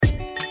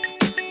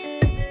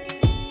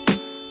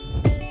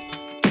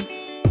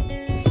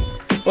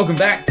Welcome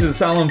back to the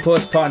Solemn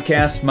Plus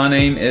podcast. My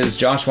name is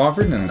Josh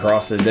Wofford, and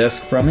across the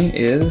desk from me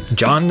is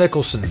John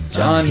Nicholson.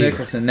 John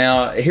Nicholson.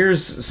 Now,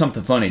 here's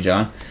something funny,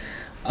 John.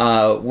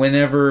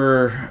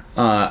 Whenever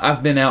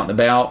I've been out and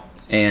about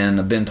and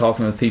I've been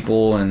talking with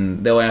people,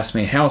 and they'll ask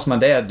me, "How's my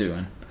dad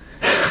doing?"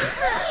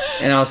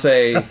 And I'll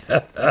say,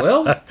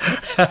 "Well,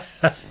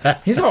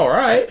 he's all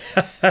right."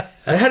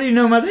 How do you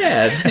know my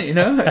dad? You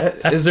know,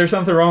 is there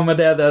something wrong with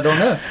my dad that I don't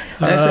know?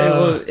 And I say,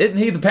 "Well, isn't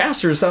he the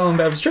pastor of Solemn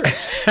Baptist Church?"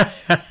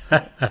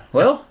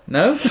 Well,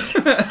 no.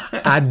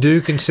 I do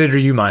consider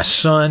you my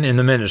son in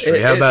the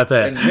ministry. How about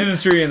that? In the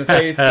ministry and the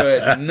faith,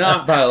 but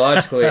not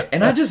biologically.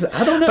 And I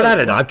don't know. But I'd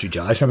adopt you,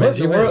 Josh. I mean, how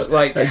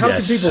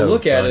can people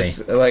look at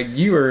us like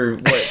you were,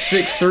 what,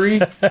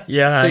 6'3"?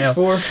 Yeah,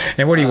 6'4"?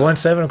 And what are you,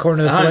 1'7"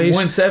 according to the police?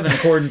 I'm 1'7"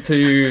 according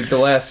to the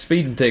last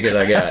speeding ticket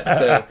I got.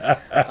 So,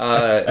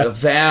 a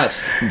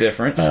vast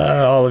difference.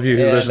 All of you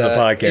who listen to the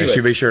podcast, anyways,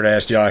 you be sure to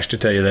ask Josh to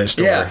tell you that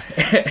story. Yeah.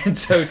 And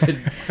so,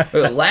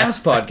 the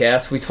last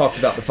podcast, we talked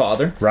about the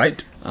Father.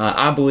 Right.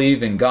 I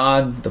believe in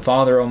God, the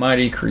Father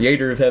Almighty,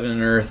 creator of heaven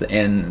and earth.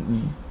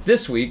 And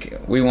this week,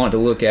 we want to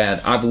look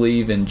at, I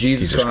believe in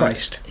Jesus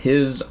Christ,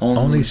 his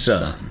only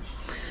Son.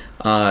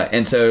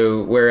 And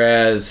so,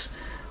 whereas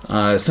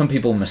some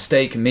people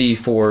mistake me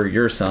for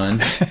your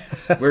son,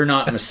 we're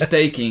not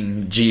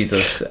mistaking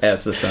Jesus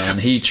as the Son.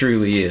 He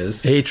truly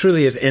is. He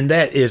truly is. And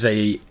that is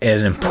an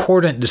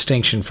important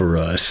distinction for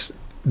us,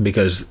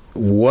 because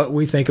what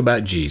we think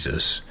about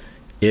Jesus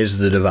is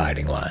the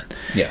dividing line.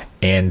 Yeah.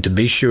 And to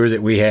be sure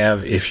that we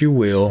have, if you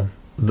will,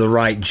 the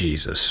right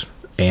Jesus.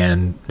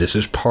 And this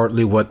is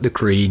partly what the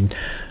Creed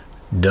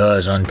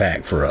does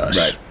unpack for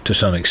us to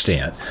some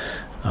extent.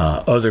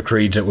 Other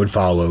creeds that would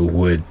follow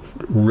would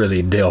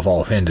really delve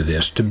off into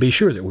this to be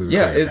sure that we were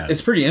clear about it.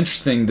 It's pretty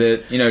interesting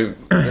that, you know,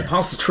 the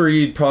Apostles'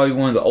 Creed, probably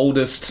one of the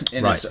oldest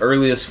in its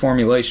earliest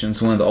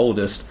formulations, one of the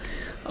oldest.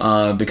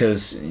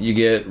 Because you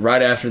get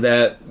right after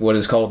that what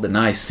is called the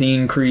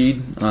Nicene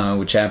Creed,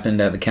 which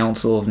happened at the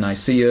Council of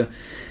Nicaea.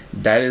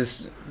 That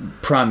is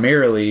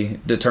primarily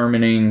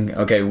determining,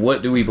 okay,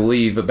 what do we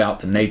believe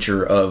about the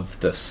nature of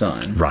the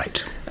Son?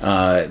 Right.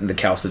 The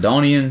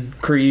Chalcedonian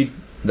Creed,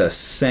 the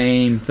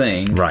same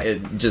thing. Right.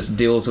 It just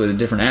deals with a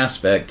different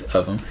aspect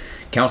of him.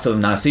 Council of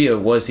Nicaea,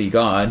 was he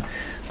God?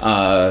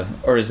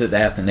 Or is it the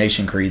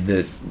Athanasian Creed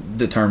that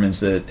determines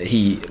that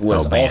he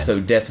was also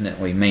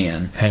definitely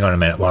man? Hang on a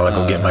minute while I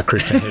go get my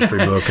Christian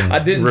history book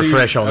and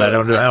refresh on that.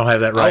 I don't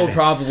have that right. I will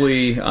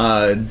probably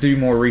do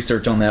more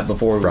research on that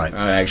before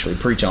I actually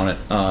preach on it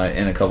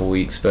in a couple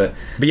weeks. But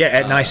yeah,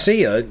 at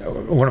Nicaea,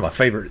 one of my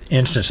favorite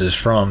instances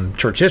from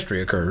church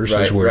history occurs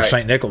is where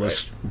St.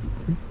 Nicholas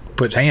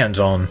puts hands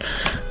on...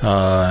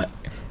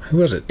 who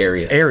was it?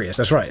 Arius,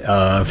 that's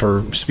right.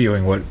 For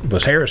spewing what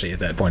was heresy at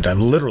that point in time.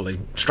 Literally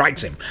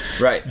strikes him.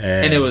 Right.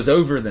 And it was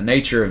over the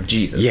nature of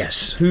Jesus.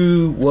 Yes.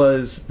 Who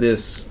was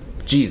this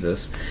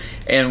Jesus?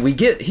 And we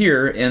get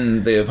here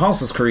in the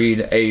Apostles'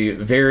 Creed a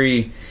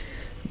very,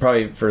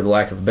 probably for the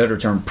lack of a better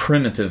term,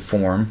 primitive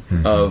form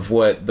of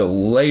what the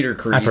later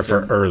creeds... I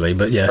prefer early,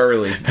 but yeah.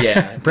 Early,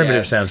 yeah.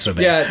 Primitive sounds so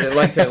bad. Yeah,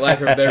 like I said,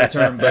 lack of a better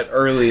term, but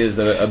early is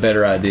a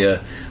better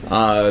idea.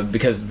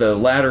 Because the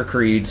latter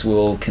creeds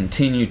will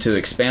continue to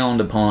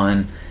expound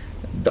upon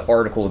the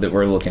article that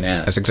we're looking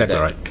at. That's exactly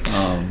right.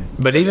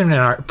 But even in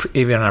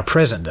our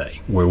present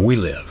day, where we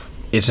live,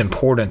 it's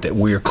important that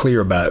we are clear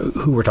about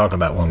who we're talking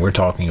about when we're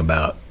talking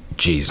about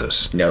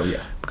Jesus. No,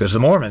 yeah. Because the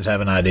Mormons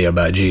have an idea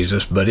about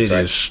Jesus, but it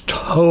is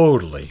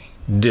totally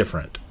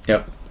different.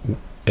 Yep.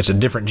 It's a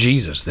different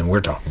Jesus than we're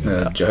talking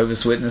about.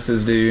 Jehovah's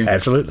Witnesses do.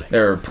 Absolutely.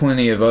 There are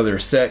plenty of other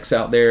sects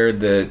out there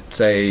that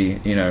say,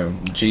 you know,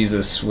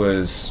 Jesus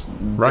was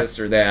this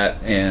or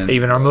that. And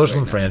even our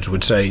Muslim friends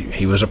would say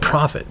he was a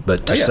prophet,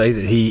 but to say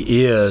that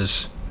he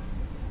is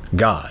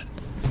God,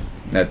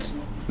 that's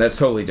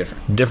totally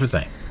different. Different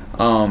thing.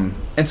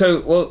 And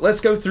so, well,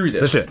 let's go through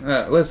this.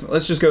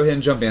 Let's just go ahead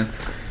and jump in.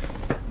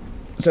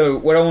 So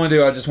what I want to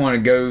do, I just want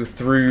to go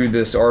through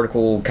this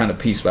article kind of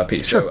piece by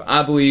piece. Sure. So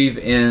I believe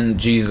in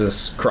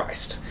Jesus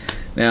Christ.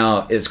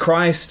 Now, is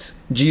Christ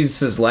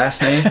Jesus'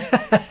 last name?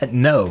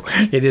 No,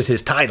 it is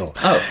his title.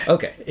 Oh,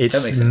 okay. It's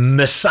that makes sense.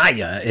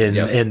 Messiah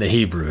in the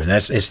Hebrew, and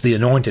it's the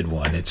anointed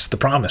one. It's the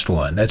promised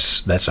one.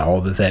 That's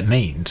all that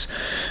means.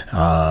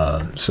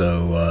 That's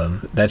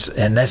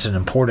an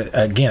important.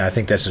 Again, I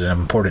think that's an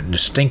important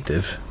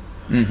distinctive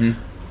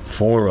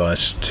for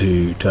us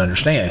to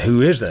understand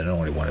who is that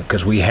anointed one,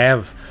 because we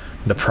have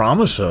the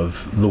promise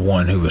of the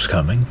one who was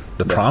coming,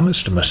 the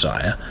promised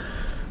Messiah.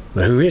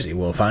 But who is he?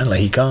 Well, finally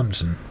he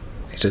comes and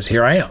he says,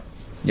 "Here I am."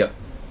 Yep.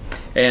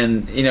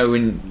 And, you know,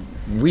 when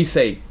we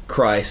say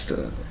Christ,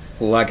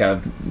 like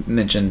I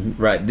mentioned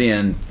right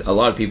then, a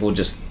lot of people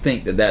just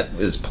think that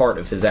is part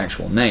of his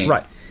actual name.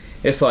 Right.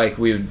 It's like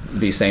we would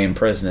be saying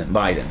President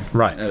Biden.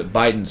 Right.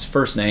 Biden's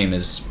first name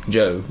is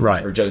Joe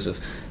or Joseph,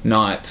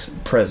 not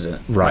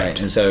President. Right.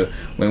 And so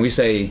when we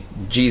say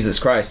Jesus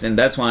Christ, and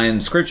that's why in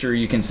Scripture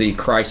you can see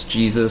Christ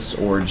Jesus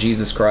or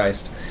Jesus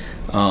Christ,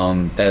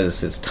 that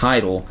is his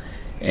title.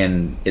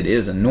 and it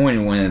is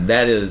anointed one.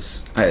 That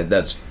is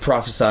that's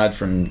prophesied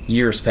from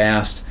years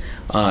past,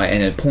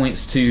 and it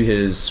points to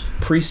his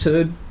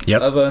priesthood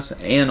of us,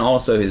 and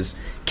also his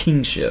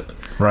kingship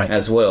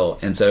as well.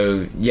 And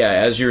so,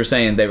 as you were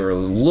saying, they were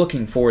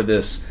looking for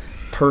this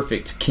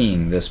perfect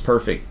king, this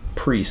perfect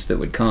priest that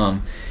would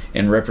come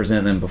and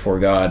represent them before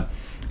God.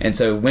 And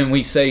so when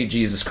we say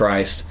Jesus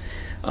Christ,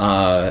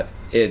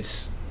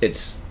 it's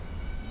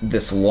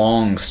this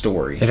long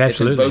story.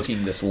 It's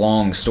invoking this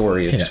long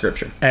story of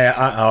Scripture. And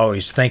I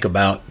always think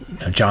about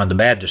John the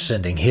Baptist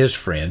sending his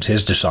friends,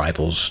 his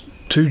disciples,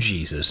 to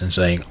Jesus and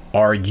saying,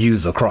 "Are you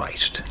the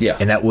Christ?" Yeah.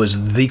 And that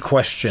was the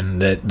question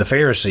that the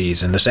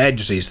Pharisees and the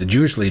Sadducees, the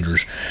Jewish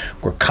leaders,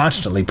 were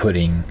constantly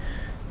putting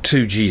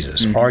to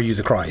Jesus. Mm-hmm. Are you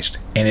the Christ?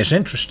 And it's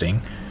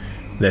interesting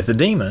that the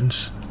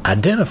demons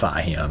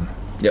identify him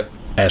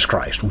as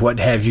Christ. What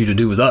have you to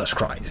do with us,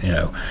 Christ?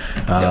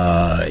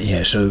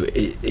 So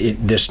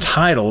this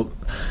title,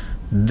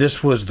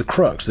 this was the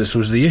crux. This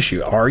was the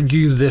issue. Are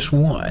you this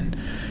one?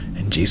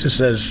 And Jesus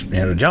says,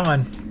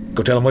 John,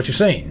 go tell them what you've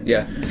seen.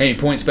 Yeah, and he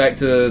points back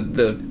to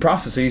the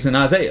prophecies in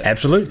Isaiah.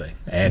 Absolutely.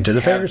 And to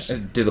the Pharisees.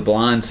 Do the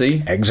blind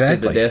see? Exactly.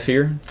 Did the deaf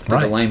hear?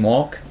 Did the lame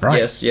walk? Right.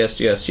 Yes.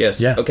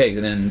 Yeah. Okay,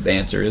 then the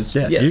answer is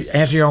yes. You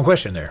answer your own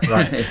question there.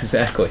 Right.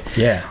 Exactly.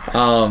 Yeah.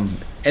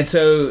 And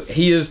so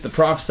he is the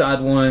prophesied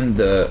one,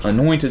 the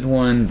anointed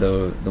one,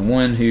 the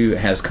one who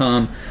has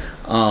come.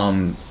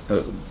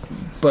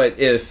 But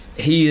if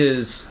he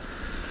is...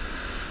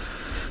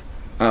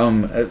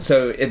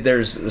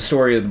 there's the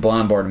story of the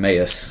blind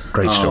Bartimaeus.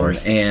 Great story.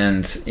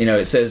 And,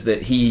 it says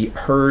that he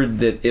heard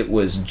that it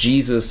was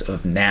Jesus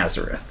of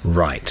Nazareth.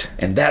 Right.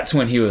 And that's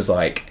when he was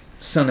like,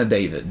 Son of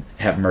David,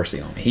 have mercy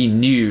on me. He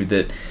knew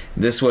that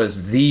this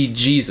was the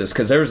Jesus,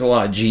 because there was a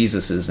lot of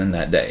Jesuses in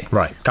that day.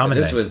 Right. Common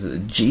name. This was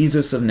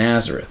Jesus of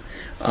Nazareth.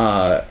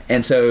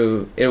 And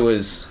so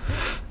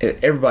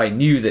everybody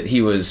knew that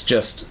he was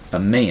just a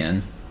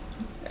man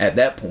at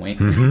that point,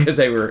 because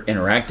they were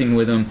interacting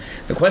with him.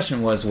 The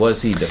question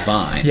was he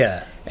divine?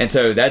 Yeah. And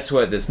so that's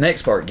what this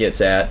next part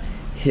gets at,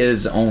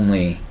 his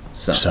only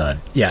son.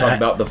 Yeah. Talk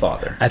about the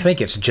Father. I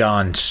think it's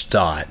John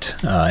Stott.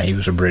 He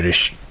was a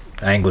British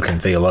Anglican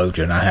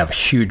theologian. I have a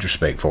huge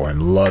respect for him.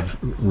 Love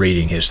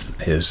reading his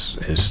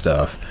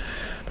stuff.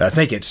 But I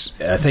think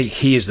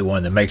he is the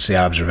one that makes the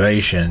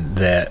observation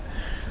that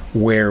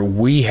where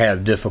we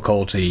have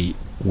difficulty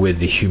with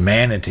the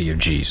humanity of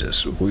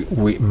Jesus,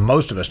 we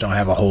most of us don't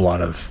have a whole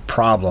lot of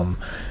problem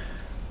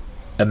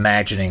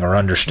imagining or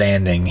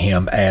understanding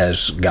him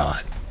as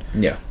God.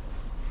 Yeah.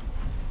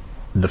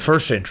 The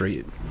first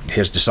century,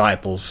 his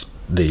disciples,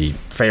 the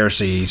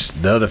Pharisees,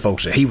 the other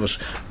folks that he was,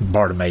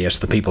 Bartimaeus,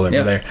 the people that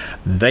were there,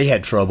 they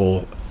had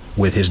trouble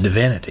with his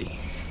divinity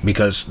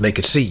because they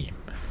could see him.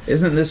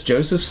 Isn't this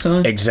Joseph's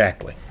son?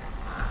 Exactly.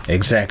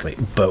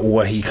 But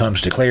what he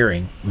comes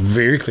declaring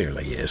very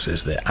clearly is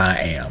that I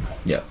am.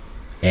 Yeah.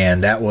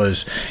 And that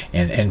was,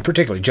 and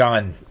particularly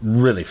John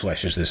really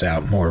fleshes this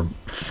out more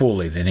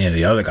fully than any of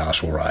the other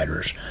gospel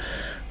writers.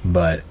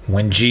 But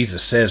when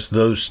Jesus says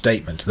those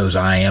statements, those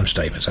I am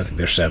statements, I think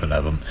there's 7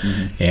 of them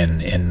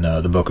in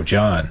the book of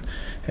John,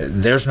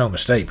 there's no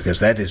mistake, because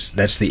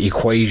that's the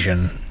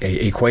equation,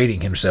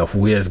 equating himself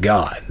with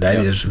God. That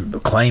is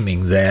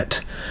claiming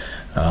that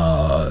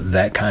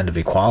that kind of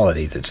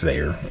equality that's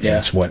there. Yeah.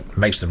 That's what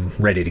makes them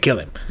ready to kill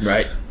him.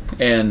 Right.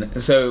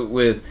 And so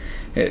with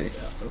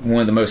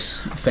one of the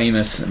most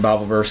famous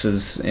Bible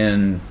verses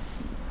in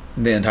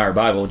the entire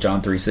Bible,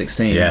 John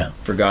 3:16,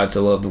 for God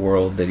so loved the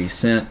world that he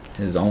sent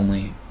his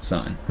only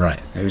son. Right.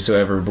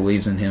 Whosoever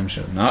believes in him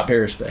shall not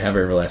perish but have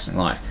everlasting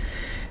life.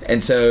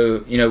 And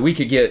so, we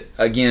could get,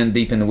 again,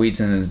 deep in the weeds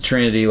into the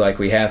Trinity like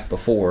we have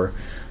before.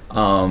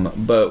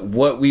 But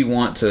what we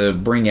want to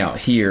bring out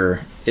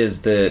here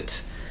is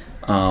that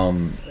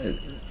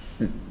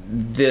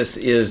this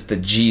is the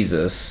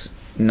Jesus,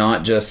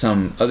 not just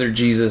some other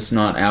Jesus,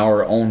 not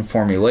our own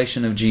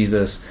formulation of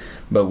Jesus,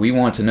 but we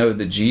want to know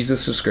the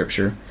Jesus of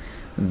Scripture,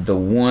 the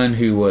one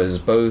who was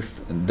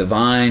both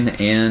divine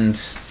and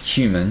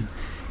human,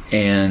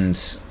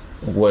 and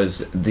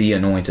was the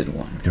anointed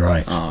one.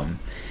 Right.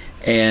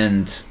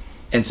 And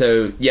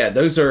so,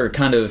 those are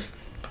kind of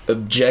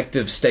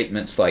objective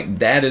statements, like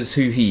that is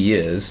who he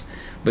is.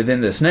 But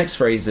then this next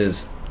phrase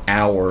is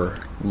our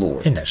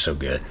Lord. Isn't that so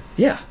good?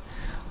 Yeah,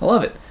 I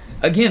love it.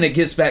 Again, it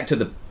gets back to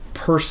the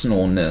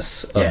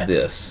personalness of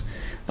this.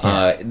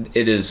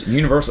 It is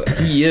universal.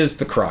 He is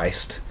the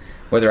Christ,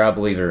 whether I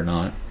believe it or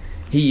not.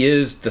 He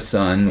is the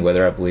Son,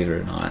 whether I believe it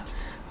or not.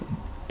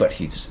 But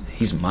he's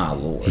my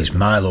Lord. He's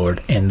my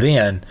Lord. And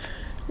then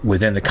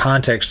within the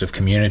context of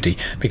community,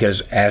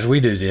 because as we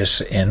do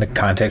this in the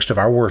context of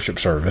our worship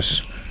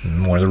service,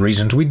 one of the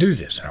reasons we do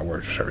this in our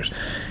worship service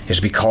is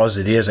because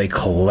it is a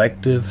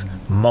collective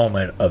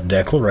moment of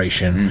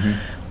declaration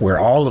where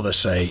all of us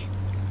say,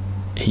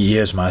 he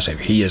is my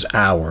Savior. He is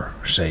our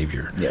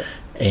Savior. Yep.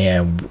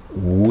 And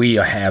we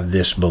have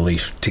this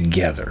belief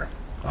together.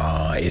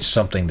 It's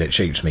something that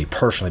shapes me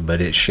personally,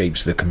 but it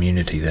shapes the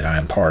community that I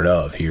am part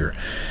of here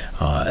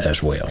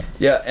as well.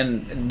 Yeah,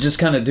 and just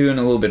kind of doing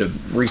a little bit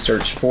of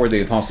research for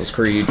the Apostles'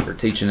 Creed, for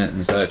teaching it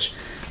and such,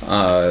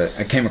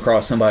 I came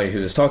across somebody who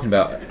was talking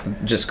about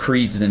just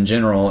creeds in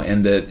general,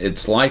 and that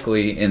it's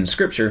likely in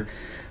Scripture,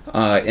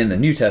 in the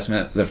New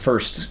Testament, the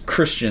first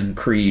Christian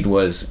creed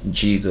was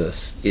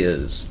Jesus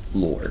is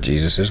Lord.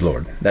 Jesus is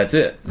Lord. That's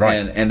it. Right.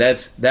 And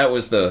that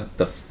was the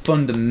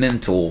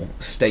fundamental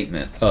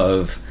statement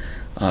of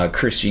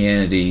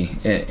Christianity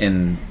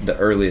in the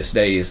earliest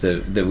days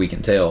that we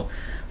can tell.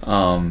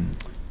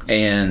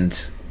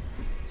 And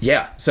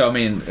yeah, so I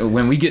mean,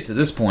 when we get to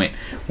this point,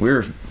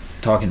 we're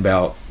talking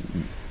about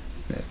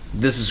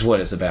this is what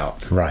it's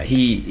about. Right.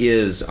 He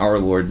is our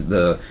Lord.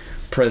 The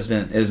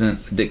president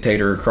isn't a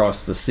dictator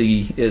across the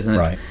sea, isn't.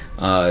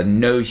 Right.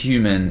 No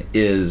human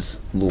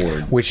is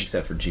Lord, which,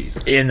 except for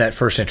Jesus. In that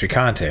first century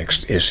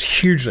context, is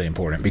hugely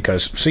important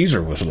because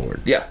Caesar was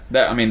Lord. Yeah,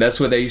 that's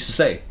what they used to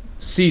say.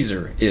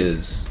 Caesar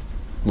is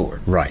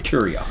Lord. Right.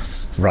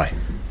 Kyrios. Right.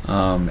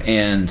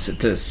 And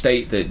to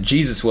state that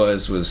Jesus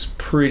was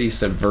pretty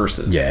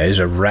subversive. Yeah, it's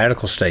a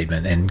radical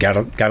statement, and got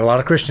a lot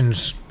of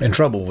Christians in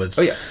trouble with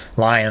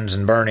lions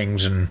and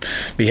burnings and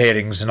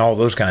beheadings and all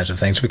those kinds of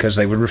things because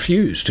they would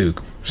refuse to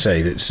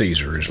say that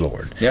Caesar is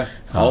Lord. Yeah,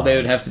 all they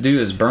would have to do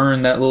is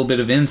burn that little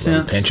bit of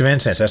incense, a pinch of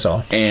incense, that's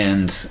all,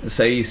 and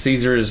say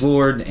Caesar is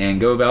Lord,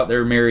 and go about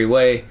their merry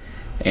way.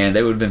 And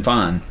they would have been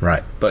fine,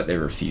 right? But they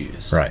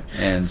refused, right?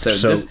 And so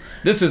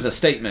this is a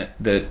statement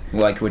that,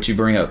 like what you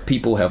bring up,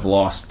 people have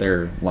lost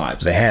their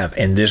lives. They have,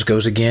 and this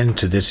goes again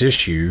to this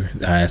issue.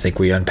 I think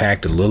we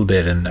unpacked a little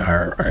bit in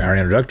our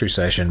introductory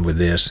session with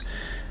this,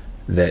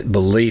 that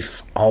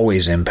belief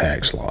always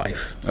impacts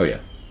life. Oh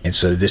yeah, and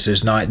so this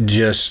is not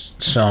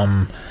just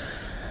some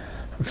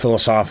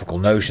philosophical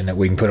notion that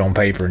we can put on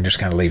paper and just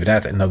kind of leave it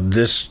at that. No,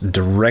 this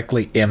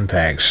directly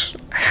impacts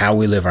how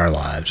we live our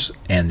lives,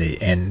 and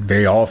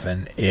very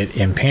often it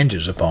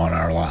impinges upon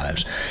our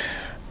lives.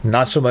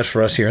 Not so much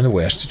for us here in the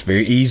West. It's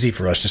very easy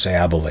for us to say,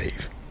 I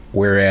believe.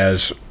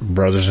 Whereas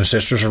brothers and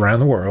sisters around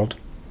the world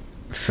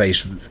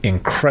face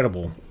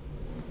incredible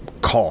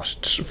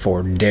costs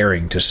for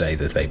daring to say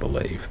that they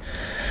believe.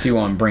 Do you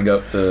want to bring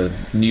up the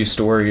news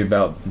story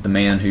about the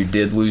man who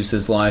did lose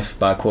his life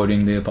by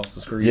quoting the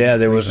Apostles' Creed? Yeah,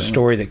 there was a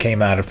story that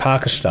came out of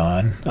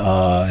Pakistan.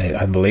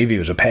 I believe he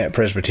was a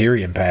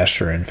Presbyterian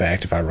pastor, in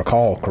fact, if I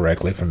recall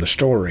correctly from the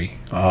story.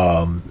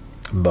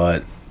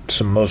 But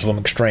some Muslim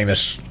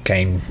extremists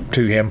came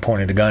to him,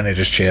 pointed a gun at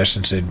his chest,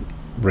 and said,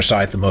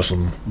 recite the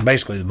Muslim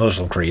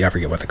Creed. I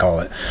forget what they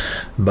call it.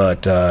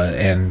 But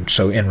and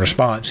so in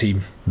response, he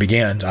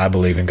begins, I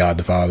believe in God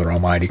the Father,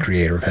 Almighty,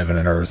 creator of heaven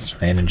and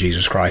earth, and in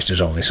Jesus Christ,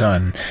 his only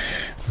Son.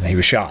 And he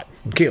was shot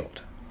and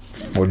killed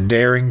for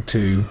daring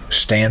to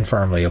stand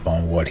firmly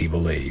upon what he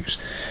believes.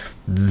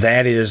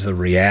 That is the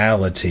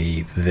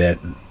reality that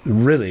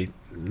really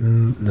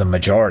the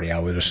majority, I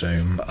would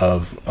assume,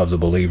 of the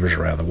believers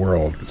around the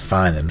world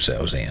find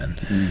themselves in.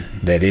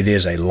 Mm-hmm. That it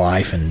is a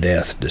life and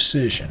death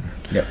decision.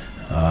 Yep.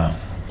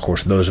 Of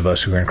course, those of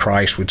us who are in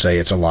Christ would say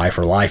it's a life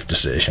or life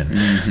decision.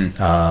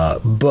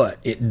 Mm-hmm. But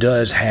it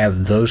does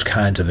have those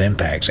kinds of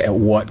impacts. At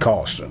what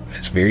cost?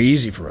 It's very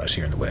easy for us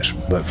here in the West,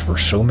 but for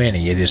so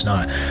many, it is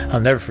not. I'll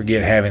never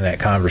forget having that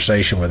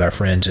conversation with our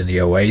friends in the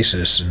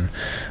Oasis, and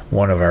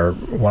one of our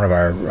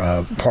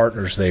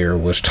partners there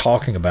was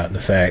talking about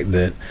the fact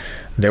that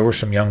there were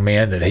some young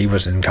men that he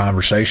was in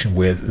conversation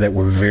with that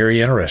were very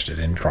interested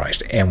in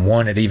Christ. And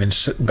one had even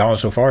gone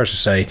so far as to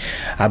say,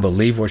 I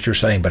believe what you're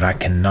saying, but I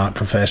cannot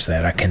profess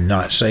that. I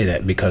cannot say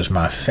that because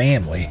my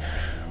family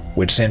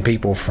would send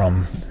people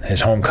from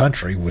his home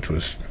country, which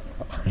was,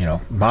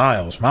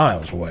 miles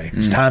away,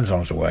 time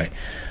zones away.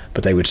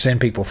 But they would send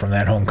people from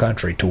that home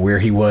country to where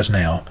he was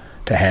now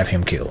to have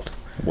him killed.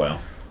 Wow.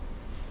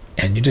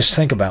 And you just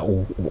think about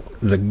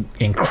the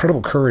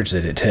incredible courage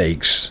that it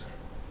takes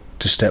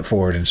to step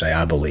forward and say,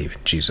 I believe in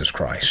Jesus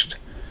Christ,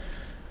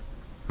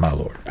 my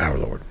Lord, our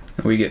Lord.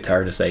 We get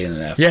tired of saying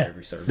it after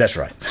every service. That's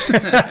right.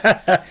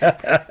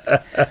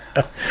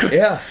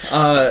 Yeah.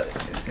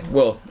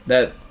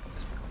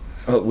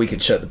 We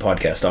could shut the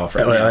podcast off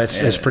right now.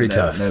 It's pretty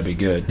tough. That'd be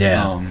good.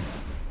 Yeah.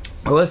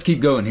 Well, let's keep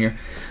going here.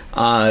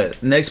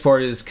 Next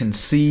part is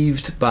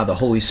conceived by the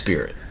Holy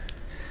Spirit.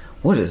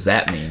 What does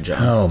that mean,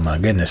 John? Oh my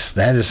goodness,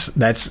 that's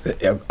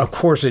of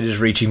course it is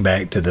reaching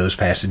back to those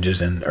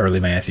passages in early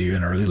Matthew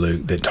and early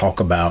Luke that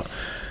talk about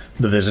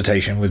the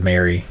visitation with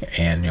Mary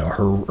and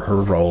her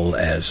role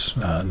as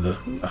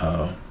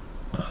the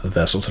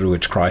vessel through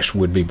which Christ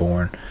would be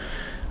born.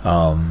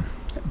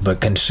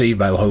 But conceived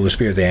by the Holy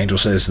Spirit, the angel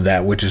says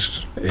that which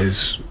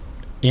is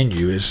in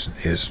you is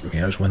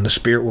when the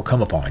Spirit will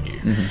come upon you.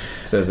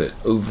 Mm-hmm. It says it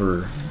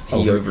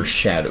he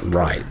overshadowed.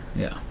 Right. Her.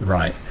 Yeah.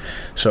 Right.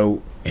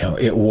 So.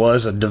 It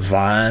was a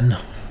divine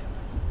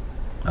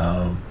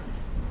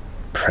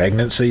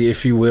pregnancy,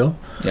 if you will.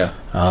 Yeah.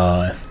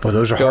 But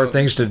those are hard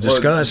things to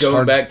discuss.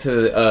 Going back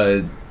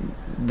to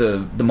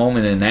the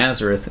moment in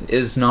Nazareth,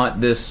 is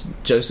not this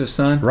Joseph's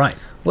son? Right.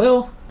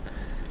 Well,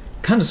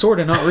 kind of, sort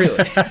of, not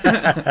really.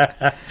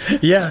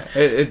 Yeah.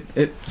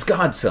 It's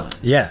God's son.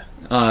 Yeah.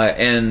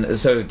 And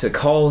so to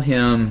call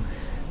him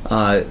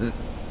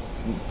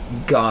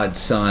God's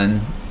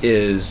son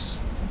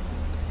is,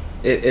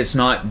 it's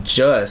not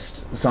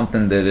just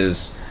something that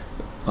is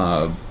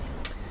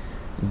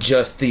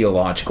just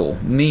theological,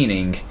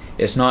 meaning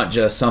it's not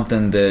just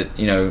something that,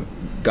 you know,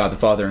 God the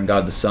Father and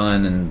God the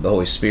Son and the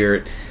Holy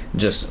Spirit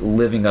just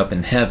living up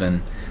in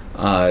heaven.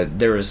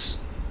 There is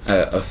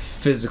a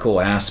physical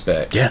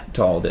aspect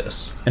to all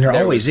this. And there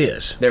always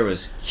is. There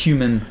was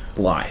human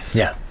life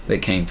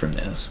that came from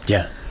this.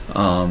 Yeah.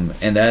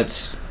 And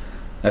that's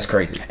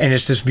crazy. And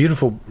it's this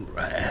beautiful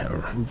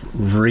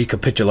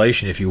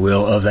recapitulation, if you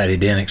will, of that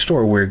Edenic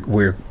story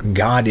where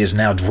God is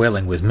now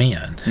dwelling with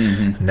men.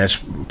 Mm-hmm. And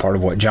that's part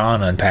of what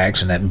John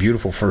unpacks in that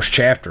beautiful first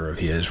chapter of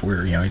his,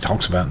 where, you know, he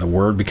talks about the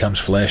Word becomes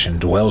flesh and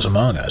dwells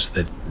among us,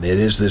 that it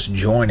is this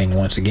joining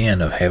once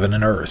again of heaven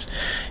and earth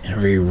in a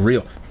very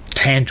real,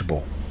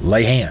 tangible,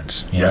 lay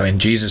hands. You know, and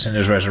Jesus in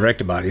his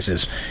resurrected body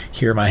says,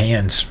 here are my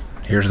hands,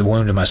 here's the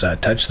wound in my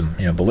side, touch them,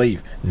 you know,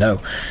 believe.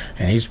 No.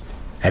 And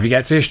have you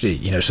got fish to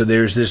eat? You know, so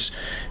there's this,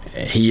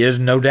 he is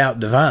no doubt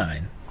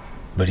divine,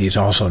 but he's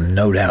also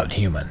no doubt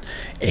human.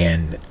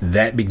 And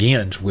that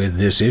begins with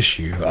this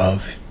issue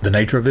of the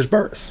nature of his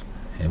birth.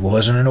 It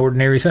wasn't an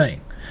ordinary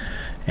thing.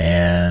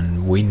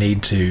 And we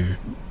need to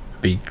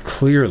be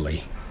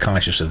clearly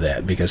conscious of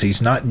that, because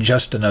he's not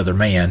just another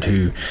man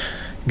who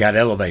got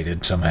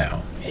elevated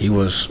somehow. He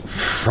was,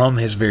 from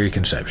his very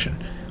conception,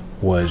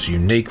 was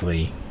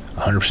uniquely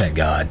 100%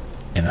 God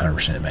and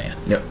 100% man.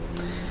 Yep.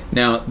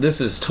 Now, this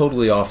is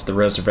totally off the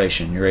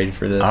reservation. You ready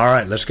for this? All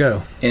right, let's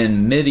go.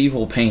 In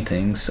medieval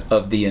paintings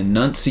of the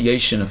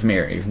Annunciation of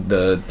Mary,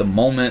 the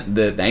moment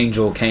that the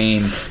angel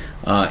came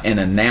and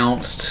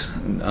announced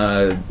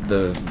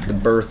the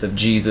birth of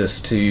Jesus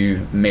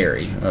to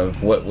Mary,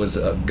 of what was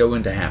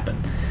going to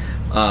happen,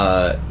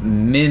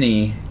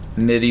 many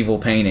medieval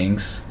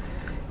paintings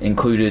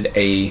included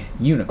a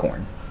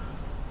unicorn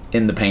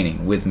in the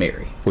painting with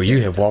Mary. Well,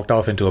 you have walked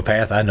off into a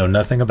path I know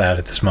nothing about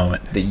at this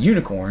moment. The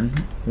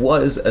unicorn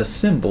was a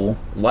symbol,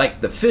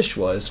 like the fish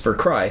was for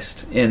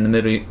Christ in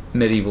the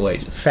medieval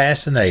ages.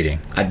 Fascinating.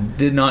 I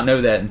did not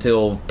know that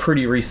until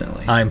pretty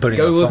recently.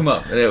 Go look them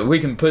up. We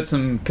can put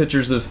some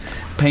pictures of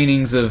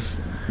paintings of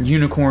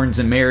unicorns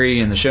and Mary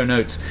in the show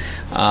notes.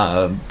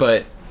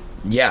 But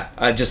yeah,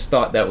 I just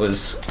thought that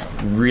was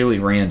really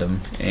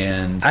random,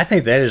 and I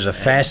think that is a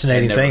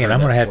fascinating thing, and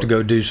I'm going to have to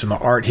go do some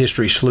art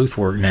history sleuth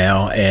work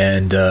now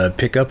and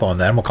pick up on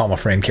that. I'm going to call my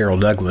friend Carol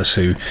Douglas,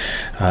 who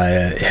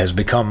has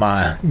become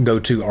my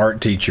go-to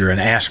art teacher, and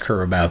ask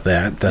her about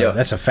that.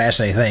 That's a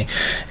fascinating thing,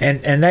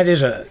 and that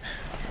is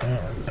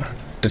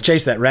to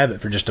chase that rabbit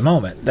for just a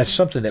moment, that's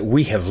something that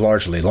we have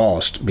largely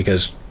lost,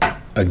 because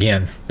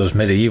again, those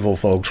medieval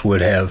folks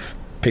would have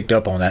picked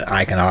up on that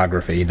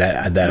iconography,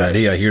 that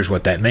idea. Here's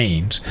what that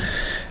means,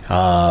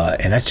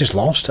 and that's just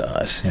lost to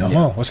us. You know,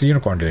 oh, what's the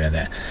unicorn doing in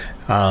that?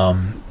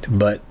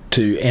 But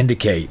to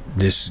indicate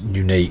this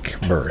unique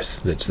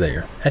birth that's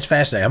there, that's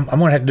fascinating. I'm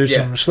going to have to do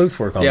some sleuth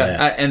work on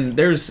that. And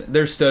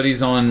there's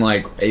studies on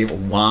like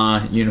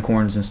why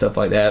unicorns and stuff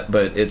like that,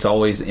 but it's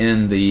always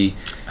in the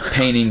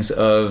paintings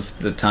of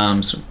the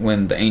times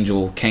when the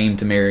angel came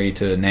to Mary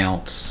to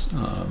announce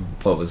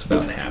what was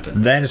about to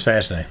happen. That is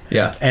fascinating.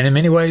 Yeah, and in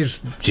many ways,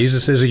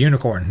 Jesus is a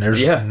unicorn.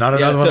 There's not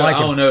another one like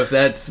him. I don't know if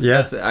that's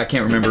I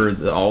can't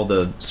remember all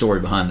the story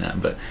behind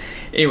that, but.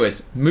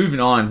 Anyways, moving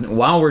on.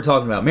 While we're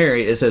talking about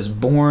Mary, it says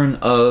born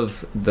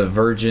of the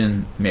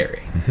Virgin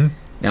Mary. Mm-hmm.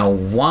 Now,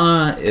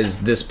 why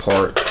is this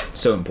part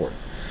so important?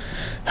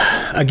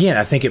 Again,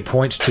 I think it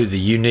points to the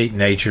unique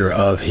nature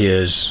of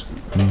his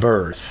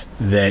birth,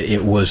 that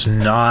it was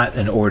not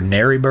an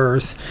ordinary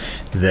birth,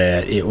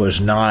 that it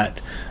was not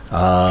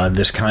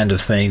this kind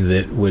of thing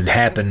that would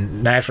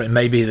happen naturally.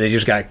 Maybe they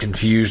just got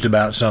confused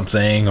about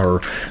something, or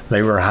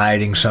they were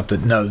hiding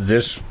something. No,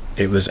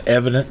 it was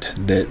evident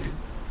that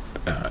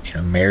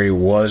Mary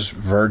was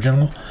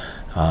virginal.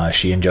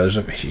 She and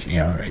Joseph,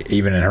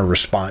 even in her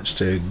response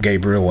to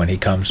Gabriel when he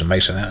comes and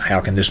makes it,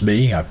 how can this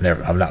be? I've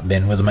not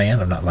been with a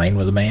man. I've not lain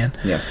with a man.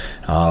 Yeah.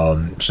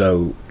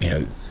 So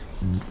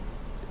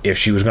if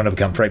she was going to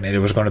become pregnant, it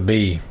was going to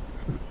be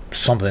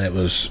something that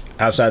was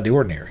outside the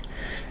ordinary.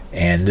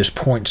 And this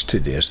points to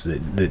this, that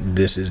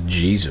this is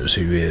Jesus,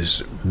 who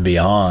is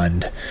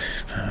beyond,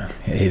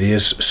 it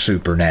is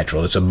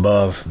supernatural. It's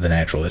above the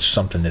natural. It's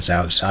something that's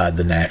outside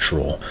the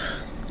natural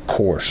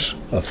course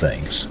of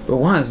things. But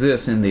why is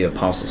this in the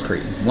Apostles'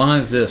 Creed? Why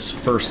is this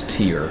first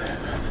tier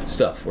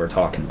stuff we're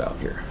talking about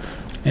here?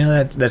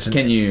 That's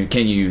can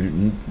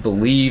you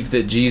believe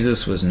that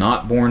Jesus was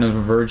not born of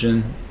a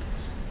virgin?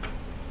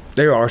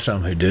 There are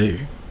some who do,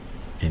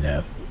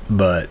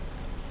 but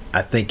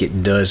I think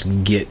it does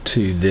get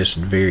to this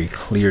very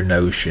clear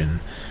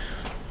notion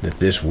that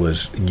this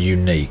was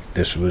unique.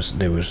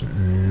 There was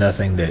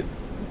nothing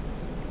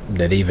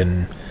that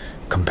even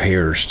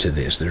compares to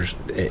this.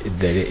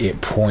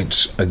 It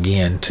points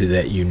again to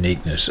that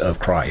uniqueness of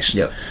Christ.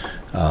 Yep.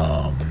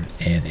 And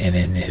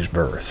in his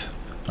birth,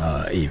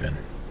 even.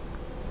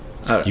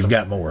 You've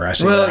got more. I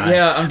see. Well,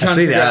 yeah, I'm trying to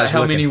figure out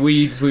how many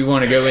weeds we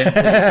want to go into.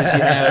 Because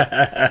you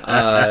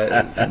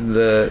have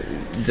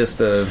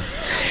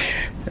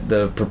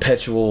the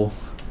perpetual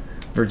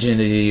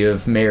virginity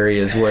of Mary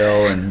as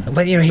well,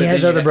 but he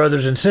has other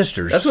brothers and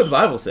sisters. That's what the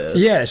Bible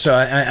says. Yeah, so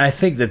I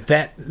think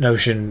that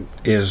notion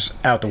is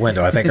out the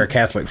window. I think our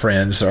Catholic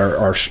friends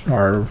are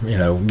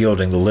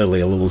gilding the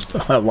lily a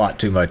lot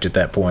too much at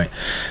that point,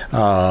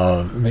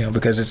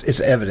 because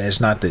it's evident.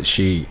 It's not that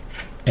she,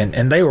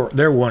 and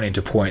they're wanting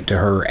to point to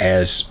her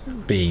as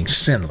being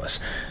sinless.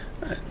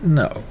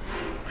 No,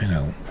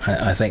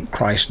 I think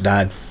Christ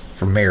died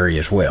for Mary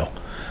as well.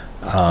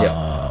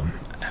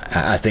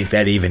 I think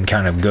that even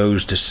kind of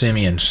goes to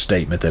Simeon's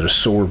statement that a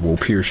sword will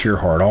pierce your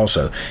heart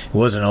also. It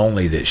wasn't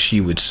only that she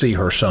would see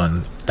her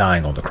son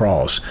dying on the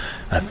cross.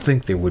 I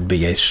think there would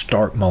be a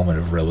stark moment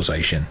of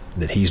realization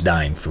that he's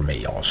dying for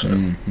me also.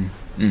 Mm-hmm.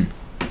 Mm.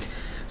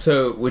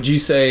 So would you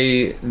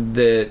say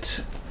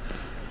that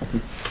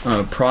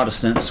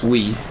Protestants,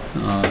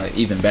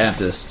 even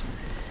Baptists,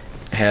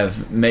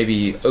 have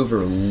maybe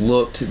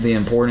overlooked the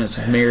importance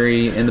of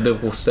Mary in the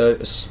biblical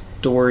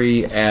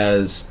story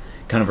as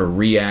kind of a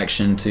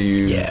reaction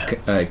to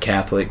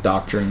Catholic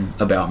doctrine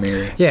about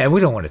Mary? Yeah,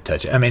 we don't want to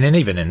touch it. I mean, and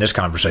even in this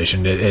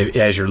conversation,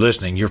 as you're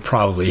listening, you're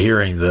probably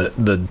hearing the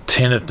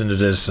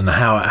tentativeness and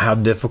how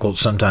difficult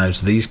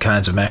sometimes these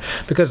kinds of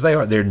because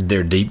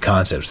they're deep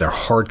concepts, they're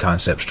hard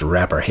concepts to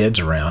wrap our heads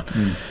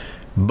around,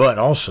 but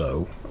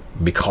also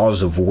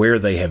because of where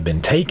they have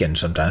been taken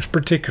sometimes,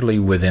 particularly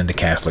within the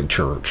Catholic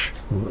Church,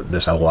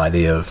 this whole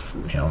idea of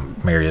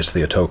Mary as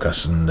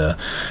Theotokos and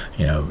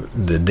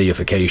the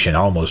deification,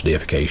 almost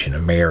deification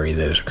of Mary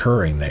that is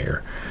occurring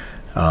there.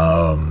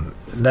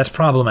 That's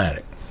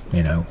problematic.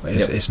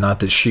 It's not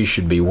that she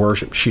should be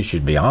worshipped; she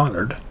should be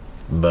honored,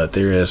 but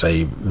there is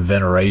a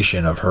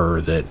veneration of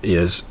her that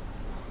is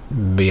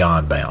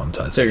beyond bounds.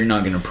 So you're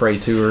not going to pray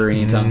to her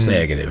anytime soon?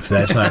 Negative.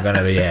 That's not going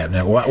to be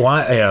happening.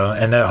 Why?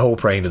 And that whole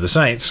praying to the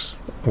saints.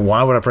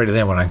 Why would I pray to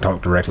them when I can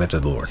talk directly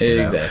to the Lord?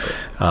 Exactly.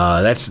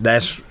 That's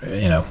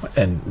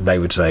and they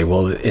would say,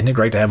 well, isn't it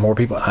great to have more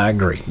people? I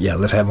agree. Yeah,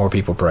 let's have more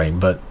people praying,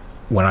 but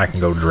when I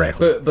can go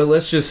directly. But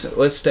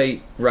let's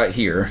state right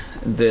here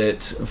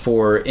that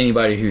for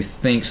anybody who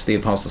thinks the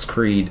Apostles'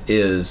 Creed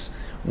is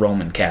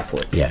Roman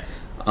Catholic,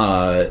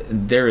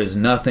 there is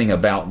nothing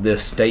about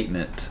this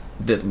statement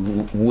that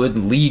would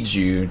lead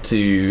you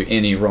to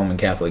any Roman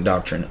Catholic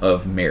doctrine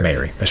of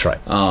Mary. That's right.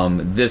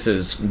 This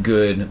is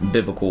good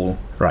biblical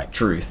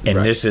truth.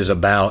 And this is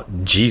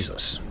about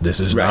Jesus. This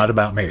is not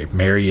about Mary.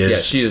 Mary is... Yeah,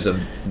 she's a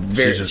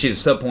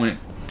sub-point.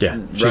 Yeah,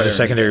 she's a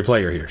secondary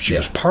player here. She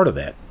was part of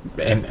that.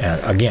 And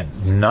again,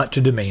 not to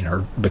demean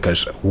her,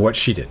 because what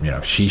she did,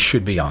 she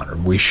should be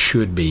honored. We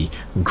should be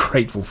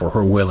grateful for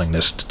her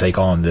willingness to take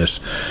on this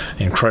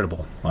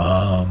incredible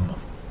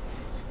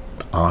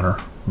honor,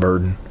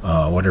 burden,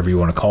 whatever you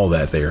want to call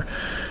that there.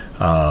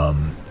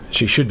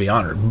 She should be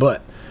honored.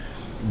 But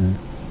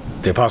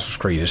the Apostles'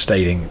 Creed is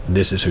stating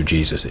this is who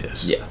Jesus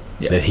is. Yeah.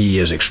 That he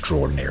is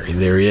extraordinary.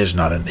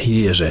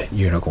 He is a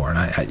unicorn.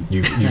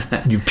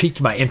 You piqued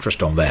my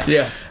interest on that.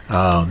 Yeah.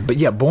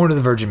 But born of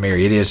the Virgin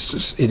Mary, it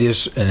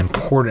is an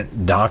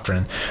important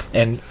doctrine,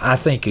 and I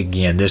think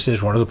again this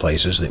is one of the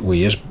places that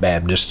we as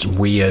Baptists,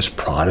 we as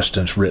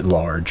Protestants writ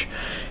large,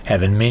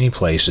 have in many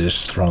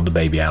places thrown the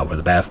baby out with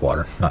the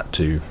bathwater. Not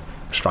to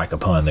strike a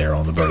pun there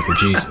on the birth of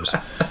Jesus.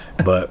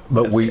 But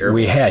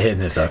we have,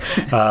 isn't it though?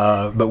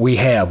 But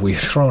we've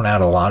thrown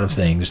out a lot of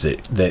things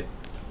that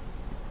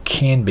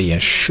can be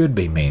and should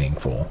be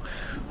meaningful,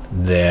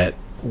 that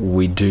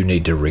we do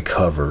need to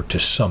recover to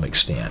some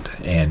extent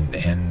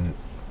and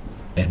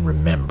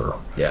remember.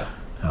 Yeah.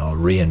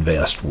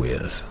 Reinvest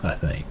with, I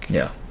think.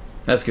 Yeah.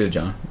 That's good,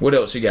 John. What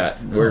else you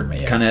got? We're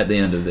kind of at the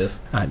end of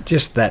this.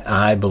 Just that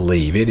I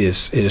believe it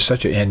is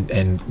such a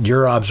and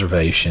your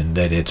observation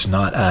that it's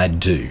not I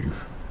do,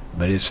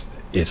 but it's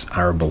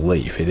our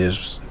belief. It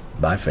is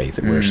by faith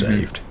that we're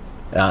saved.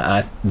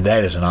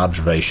 That is an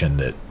observation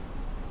that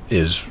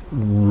is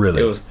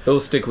really... It'll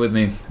stick with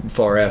me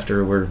far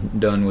after we're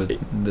done with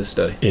this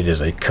study. It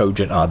is a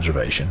cogent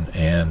observation,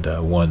 and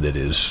one that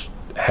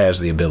has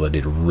the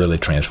ability to really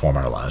transform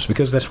our lives,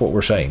 because that's what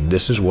we're saying.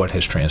 This is what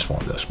has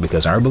transformed us,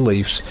 because our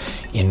beliefs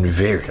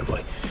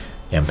invariably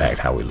impact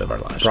how we live our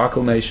lives.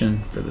 Proclamation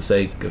for the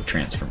sake of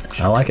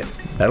transformation. I like it.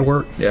 That'll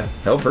work. Yeah,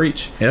 that'll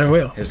preach. Yeah, it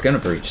will. It's going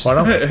to preach. Why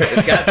don't we?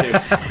 It's got to.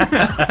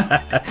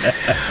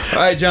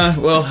 All right,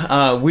 John.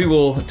 Well, we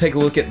will take a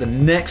look at the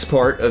next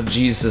part of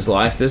Jesus'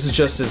 life. This is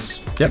just his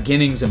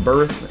beginnings and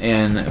birth,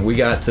 and we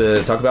got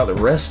to talk about the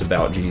rest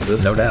about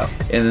Jesus. No doubt.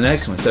 In the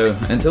next one. So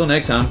until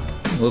next time,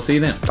 we'll see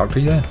you then. Talk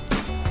to you then.